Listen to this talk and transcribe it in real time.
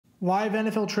Live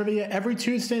NFL trivia every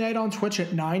Tuesday night on Twitch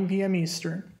at 9 p.m.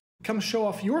 Eastern. Come show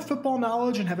off your football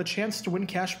knowledge and have a chance to win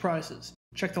cash prizes.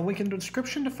 Check the link in the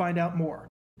description to find out more.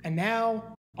 And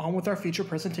now, on with our feature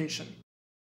presentation.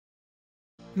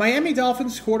 Miami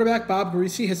Dolphins quarterback Bob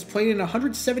Griese has played in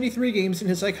 173 games in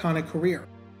his iconic career.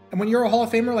 And when you're a Hall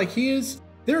of Famer like he is,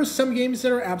 there are some games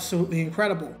that are absolutely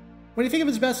incredible. When you think of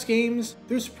his best games,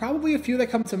 there's probably a few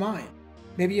that come to mind.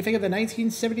 Maybe you think of the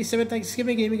 1977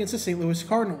 Thanksgiving game against the St. Louis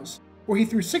Cardinals, where he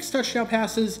threw 6 touchdown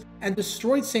passes and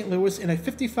destroyed St. Louis in a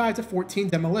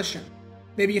 55-14 demolition.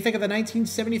 Maybe you think of the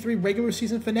 1973 regular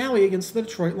season finale against the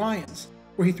Detroit Lions,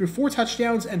 where he threw 4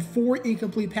 touchdowns and 4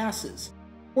 incomplete passes.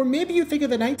 Or maybe you think of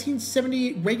the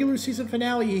 1978 regular season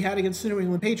finale he had against the New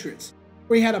England Patriots,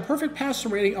 where he had a perfect passer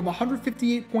rating of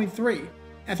 158.3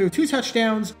 and threw 2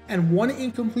 touchdowns and 1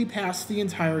 incomplete pass the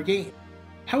entire game.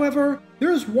 However,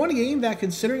 there is one game that,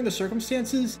 considering the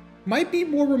circumstances, might be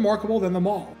more remarkable than them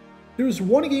all. There is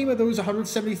one game of those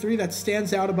 173 that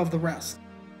stands out above the rest.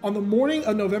 On the morning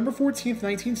of November 14,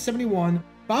 1971,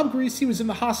 Bob Griese was in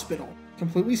the hospital,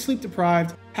 completely sleep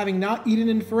deprived, having not eaten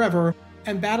in forever,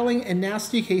 and battling a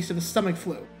nasty case of the stomach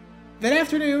flu. That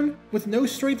afternoon, with no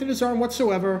strength in his arm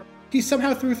whatsoever, he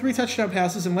somehow threw 3 touchdown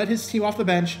passes and led his team off the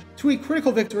bench to a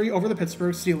critical victory over the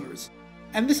Pittsburgh Steelers.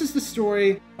 And this is the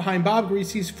story behind Bob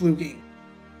Griese's flu game.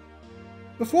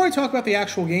 Before I talk about the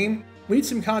actual game, we need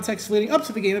some context leading up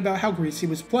to the game about how Griese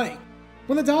was playing.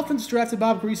 When the Dolphins drafted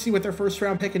Bob Griese with their first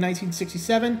round pick in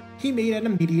 1967, he made an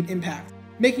immediate impact,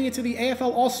 making it to the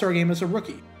AFL All-Star game as a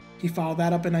rookie. He followed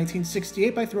that up in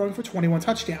 1968 by throwing for 21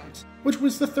 touchdowns, which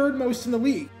was the 3rd most in the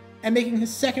league, and making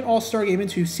his 2nd All-Star game in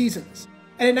 2 seasons.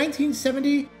 And in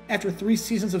 1970, after 3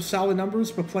 seasons of solid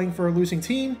numbers but playing for a losing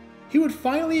team, he would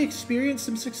finally experience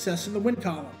some success in the win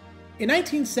column. In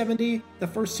 1970, the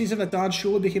first season that Don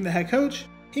Shula became the head coach,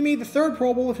 he made the 3rd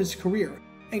Pro Bowl of his career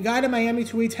and guided Miami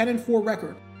to a 10-4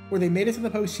 record, where they made it to the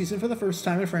postseason for the first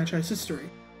time in franchise history.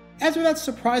 After that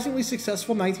surprisingly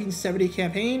successful 1970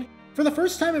 campaign, for the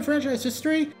first time in franchise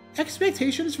history,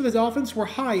 expectations for the Dolphins were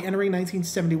high entering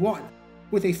 1971.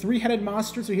 With a 3-headed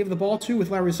monster to give the ball to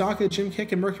with Larry Zonka, Jim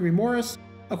Kick, and Mercury Morris,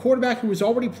 a quarterback who was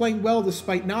already playing well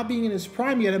despite not being in his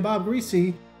prime yet in Bob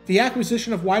Griese, the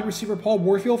acquisition of wide receiver Paul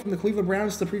Warfield from the Cleveland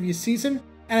Browns the previous season,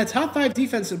 and a top 5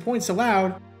 defense in points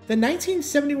allowed, the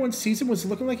 1971 season was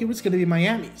looking like it was going to be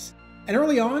Miami's. And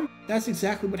early on, that's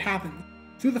exactly what happened.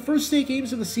 Through the first 8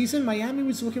 games of the season, Miami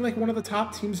was looking like one of the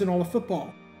top teams in all of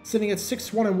football, sitting at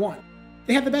 6-1-1.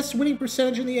 They had the best winning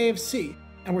percentage in the AFC,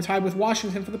 and were tied with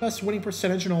Washington for the best winning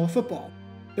percentage in all of football.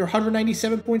 Their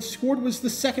 197 points scored was the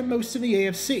 2nd most in the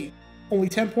AFC, only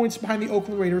 10 points behind the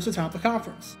Oakland Raiders atop the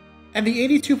conference. And the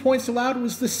 82 points allowed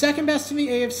was the 2nd best in the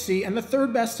AFC and the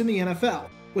 3rd best in the NFL,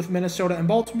 with Minnesota and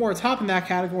Baltimore atop in that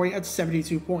category at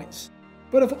 72 points.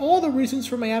 But of all the reasons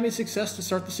for Miami's success to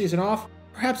start the season off,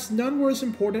 perhaps none were as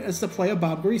important as the play of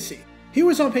Bob Griese. He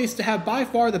was on pace to have by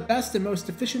far the best and most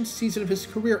efficient season of his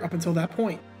career up until that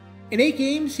point. In 8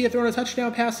 games, he had thrown a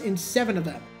touchdown pass in 7 of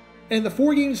them. And in the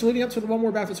 4 games leading up to the one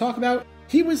we're about to talk about,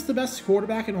 he was the best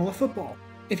quarterback in all of football.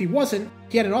 If he wasn't,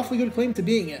 he had an awfully good claim to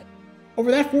being it. Over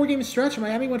that 4-game stretch,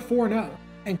 Miami went 4-0,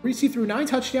 and Griese threw 9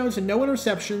 touchdowns and no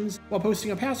interceptions while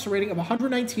posting a passer rating of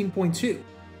 119.2.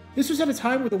 This was at a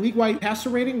time where the league-wide passer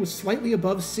rating was slightly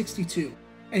above 62,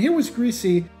 and here was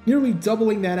Griese nearly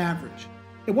doubling that average.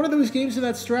 In one of those games in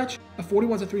that stretch, a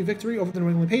 41-3 victory over the New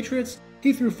England Patriots,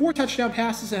 he threw 4 touchdown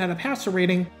passes and had a passer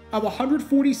rating of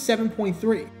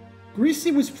 147.3.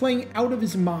 Griese was playing out of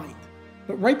his mind,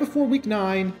 but right before Week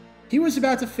 9, he was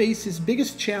about to face his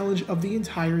biggest challenge of the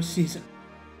entire season.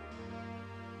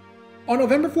 On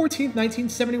November 14,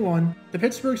 1971, the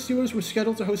Pittsburgh Steelers were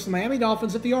scheduled to host the Miami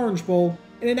Dolphins at the Orange Bowl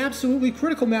in an absolutely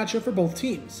critical matchup for both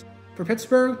teams. For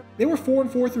Pittsburgh, they were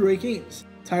 4-4 through 8 games,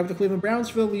 tied with the Cleveland Browns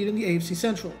for the lead in the AFC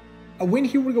Central. A win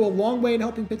here would go a long way in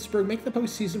helping Pittsburgh make the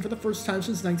postseason for the first time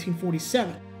since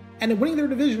 1947, and in winning their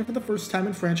division for the first time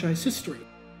in franchise history.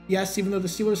 Yes, even though the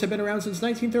Steelers had been around since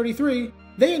 1933,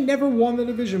 they had never won the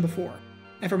division before.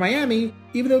 And for Miami,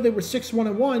 even though they were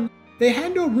 6-1-1, they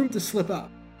had no room to slip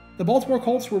up. The Baltimore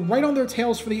Colts were right on their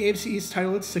tails for the AFC East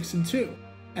title at 6-2,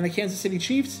 and the Kansas City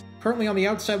Chiefs, currently on the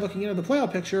outside looking into the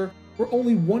playoff picture, were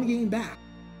only 1 game back.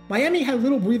 Miami had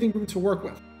little breathing room to work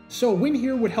with, so a win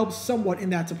here would help somewhat in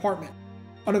that department.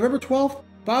 On November 12th,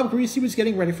 Bob Griese was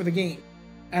getting ready for the game,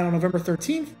 and on November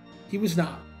 13th, he was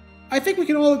not. I think we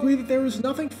can all agree that there is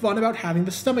nothing fun about having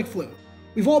the stomach flu.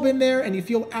 We've all been there and you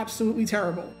feel absolutely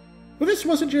terrible. But this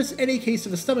wasn't just any case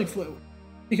of the stomach flu,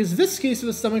 because this case of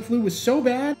the stomach flu was so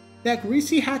bad that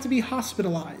Griese had to be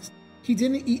hospitalized. He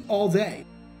didn't eat all day,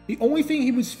 The only thing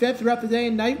he was fed throughout the day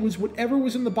and night was whatever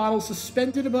was in the bottle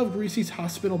suspended above Griese's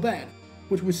hospital bed,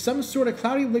 which was some sort of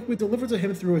cloudy liquid delivered to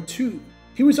him through a tube.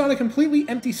 He was on a completely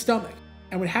empty stomach,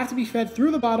 and would have to be fed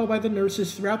through the bottle by the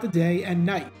nurses throughout the day and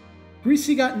night.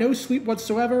 Griese got no sleep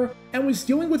whatsoever, and was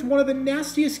dealing with one of the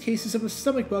nastiest cases of a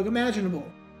stomach bug imaginable.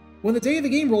 When the day of the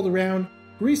game rolled around,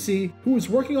 Griese, who was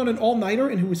working on an all-nighter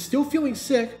and who was still feeling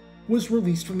sick, was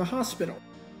released from the hospital.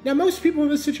 Now, most people in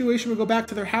this situation would go back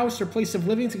to their house or place of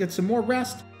living to get some more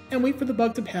rest and wait for the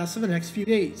bug to pass for the next few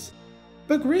days.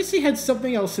 But Griese had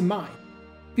something else in mind,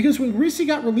 because when Griese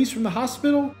got released from the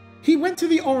hospital, he went to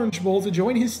the Orange Bowl to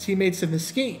join his teammates in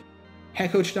this game.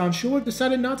 Head coach Don Shula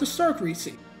decided not to start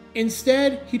Griese.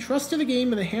 Instead, he trusted the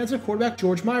game in the hands of quarterback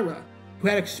George Mira, who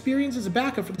had experience as a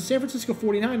backup for the San Francisco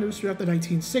 49ers throughout the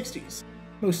 1960s.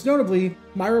 Most notably,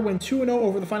 Mira went 2-0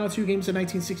 over the final two games in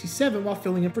 1967 while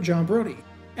filling in for John Brody,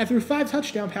 and threw 5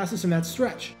 touchdown passes in that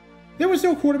stretch. There was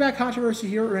no quarterback controversy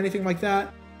here or anything like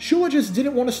that. Shula just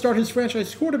didn't want to start his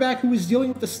franchise quarterback who was dealing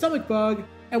with the stomach bug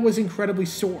and was incredibly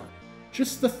sore.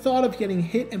 Just the thought of getting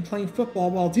hit and playing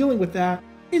football while dealing with that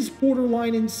is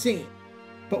borderline insane.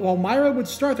 But while Mira would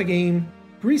start the game,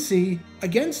 Griese,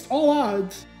 against all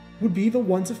odds, would be the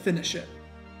one to finish it.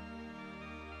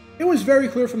 It was very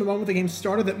clear from the moment the game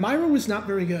started that Mira was not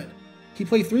very good. He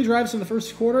played 3 drives in the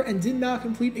first quarter and did not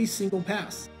complete a single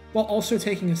pass, while also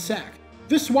taking a sack.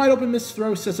 This wide open missed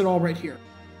throw says it all right here.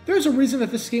 There's a reason that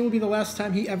this game would be the last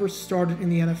time he ever started in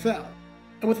the NFL.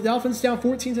 And with the Dolphins down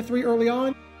 14-3 early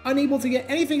on, unable to get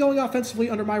anything going offensively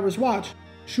under Mira's watch,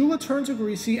 Shula turned to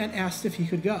Griese and asked if he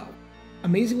could go.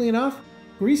 Amazingly enough,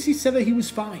 Griese said that he was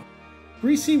fine.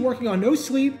 Griese, working on no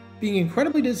sleep, being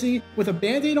incredibly dizzy, with a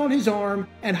band-aid on his arm,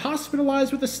 and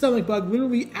hospitalized with a stomach bug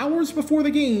literally hours before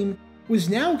the game, was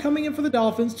now coming in for the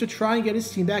Dolphins to try and get his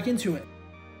team back into it.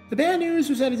 The bad news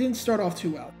was that it didn't start off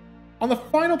too well. On the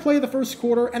final play of the first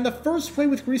quarter, and the first play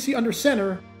with Griese under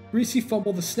center, Griese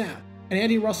fumbled the snap, and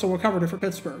Andy Russell recovered it for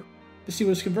Pittsburgh. The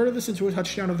Steelers converted this into a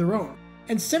touchdown of their own,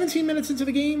 and 17 minutes into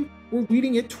the game, were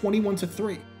leading it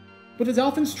 21-3. With the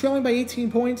Dolphins trailing by 18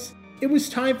 points, it was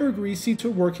time for Griese to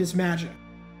work his magic.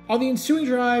 On the ensuing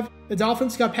drive, the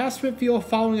Dolphins got past midfield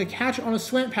following a catch on a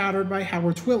slant pattern by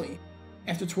Howard Twilley.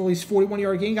 After Twilley's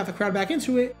 41-yard gain got the crowd back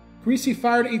into it, Griese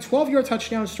fired a 12-yard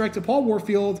touchdown strike to Paul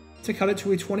Warfield to cut it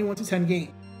to a 21-10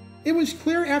 game. It was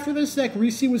clear after this that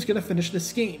Griese was going to finish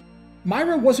this game.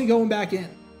 Mira wasn't going back in.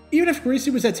 Even if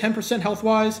Griese was at 10%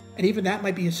 health-wise, and even that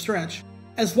might be a stretch,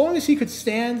 as long as he could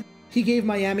stand, he gave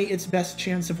Miami its best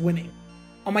chance of winning.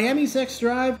 On Miami's next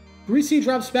drive, Griese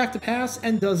drops back to pass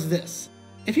and does this.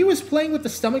 If he was playing with the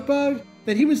stomach bug,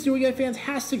 then he was doing a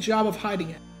fantastic job of hiding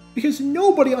it, because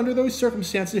nobody under those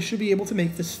circumstances should be able to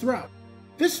make this throw.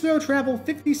 This throw traveled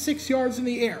 56 yards in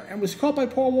the air and was caught by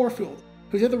Paul Warfield,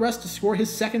 who did the rest to score his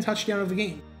second touchdown of the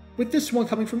game, with this one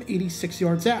coming from 86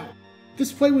 yards out.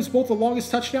 This play was both the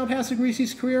longest touchdown pass of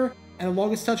Griese's career and the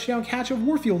longest touchdown catch of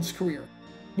Warfield's career.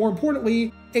 More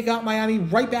importantly, it got Miami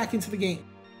right back into the game,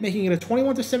 making it a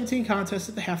 21-17 contest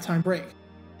at the halftime break.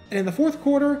 And in the fourth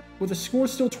quarter, with the score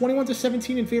still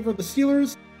 21-17 in favor of the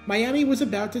Steelers, Miami was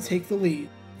about to take the lead.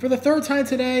 For the third time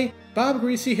today, Bob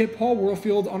Griese hit Paul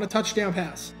Warfield on a touchdown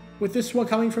pass, with this one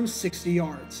coming from 60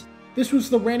 yards. This was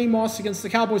the Randy Moss against the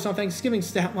Cowboys on Thanksgiving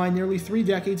stat line nearly 3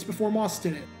 decades before Moss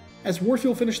did it, as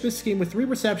Warfield finished this game with 3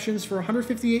 receptions for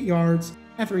 158 yards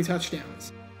and 3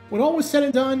 touchdowns. When all was said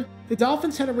and done, the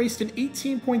Dolphins had erased an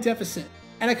 18-point deficit,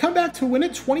 and a comeback to win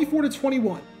it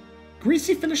 24-21.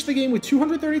 Griese finished the game with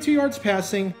 232 yards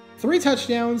passing, 3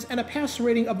 touchdowns, and a passer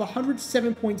rating of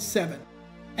 107.7.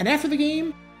 And after the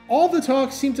game, all the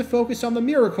talk seemed to focus on the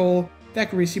miracle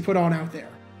that Griese put on out there.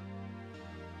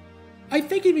 I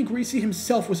think even Griese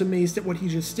himself was amazed at what he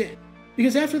just did,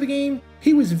 because after the game,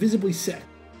 he was visibly sick.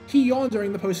 He yawned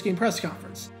during the post-game press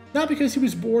conference, not because he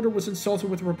was bored or was insulted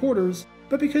with reporters,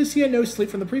 but because he had no sleep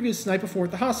from the previous night before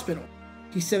at the hospital.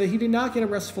 He said that he did not get a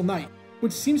restful night,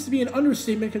 which seems to be an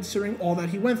understatement considering all that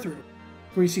he went through.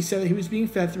 Griese said that he was being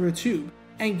fed through a tube,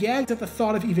 and gagged at the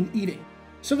thought of even eating.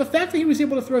 So the fact that he was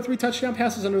able to throw 3 touchdown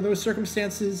passes under those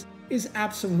circumstances is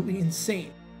absolutely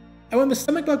insane. And when the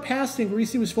stomach bug passed and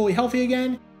Griese was fully healthy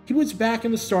again, he was back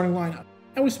in the starting lineup,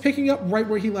 and was picking up right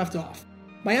where he left off.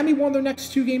 Miami won their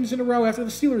next 2 games in a row after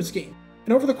the Steelers game,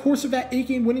 and over the course of that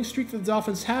 8-game winning streak that the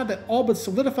Dolphins had that all but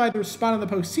solidified their spot in the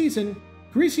postseason,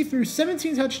 Griese threw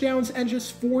 17 touchdowns and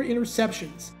just 4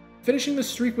 interceptions, finishing the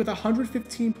streak with a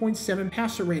 115.7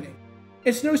 passer rating.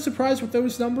 It's no surprise with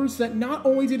those numbers that not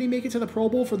only did he make it to the Pro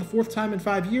Bowl for the 4th time in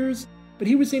 5 years, but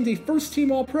he was named a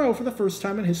first-team All-Pro for the first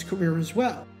time in his career as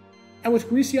well. And with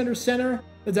Griese under center,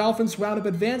 the Dolphins wound up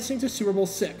advancing to Super Bowl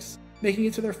VI. making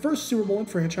it to their first Super Bowl in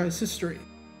franchise history.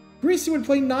 Griese would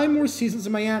play 9 more seasons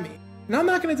in Miami, and I'm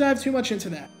not going to dive too much into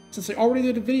that, since I already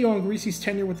did a video on Griese's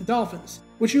tenure with the Dolphins,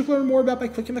 which you can learn more about by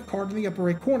clicking the card in the upper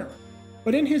right corner.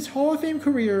 But in his Hall of Fame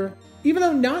career, even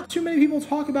though not too many people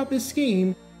talk about this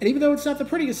game, and even though it's not the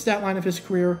prettiest stat line of his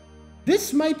career,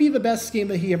 this might be the best game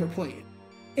that he ever played.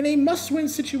 In a must-win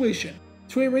situation,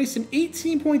 to erase an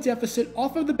 18-point deficit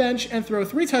off of the bench and throw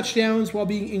 3 touchdowns while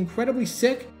being incredibly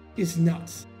sick is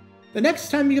nuts. The next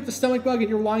time you get the stomach bug and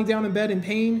you're lying down in bed in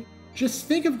pain, just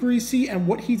think of Griese and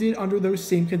what he did under those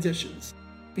same conditions,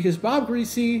 because Bob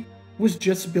Griese was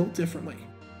just built differently.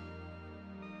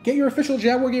 Get your official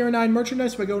Jaguar Gear 9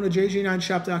 merchandise by going to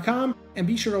jg9shop.com, and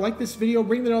be sure to like this video,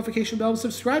 ring the notification bell,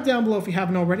 subscribe down below if you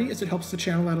haven't already, as it helps the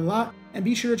channel out a lot, and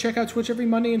be sure to check out Twitch every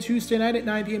Monday and Tuesday night at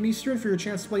 9 PM Eastern for your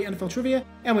chance to play NFL Trivia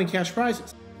and win cash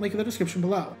prizes. Link in the description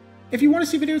below. If you want to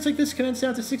see videos like this condensed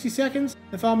down to 60 seconds,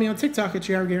 then follow me on TikTok at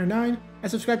JaguarGator9,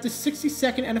 and subscribe to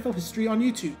 60-second NFL History on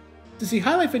YouTube. To see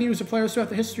highlight videos of players throughout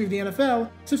the history of the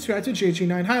NFL, subscribe to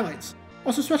JG9 Highlights.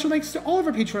 Also, special thanks to all of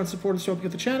our Patreon supporters helping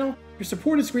out the channel. Your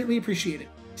support is greatly appreciated.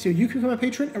 So you can become a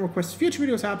patron and request future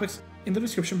video topics in the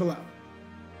description below.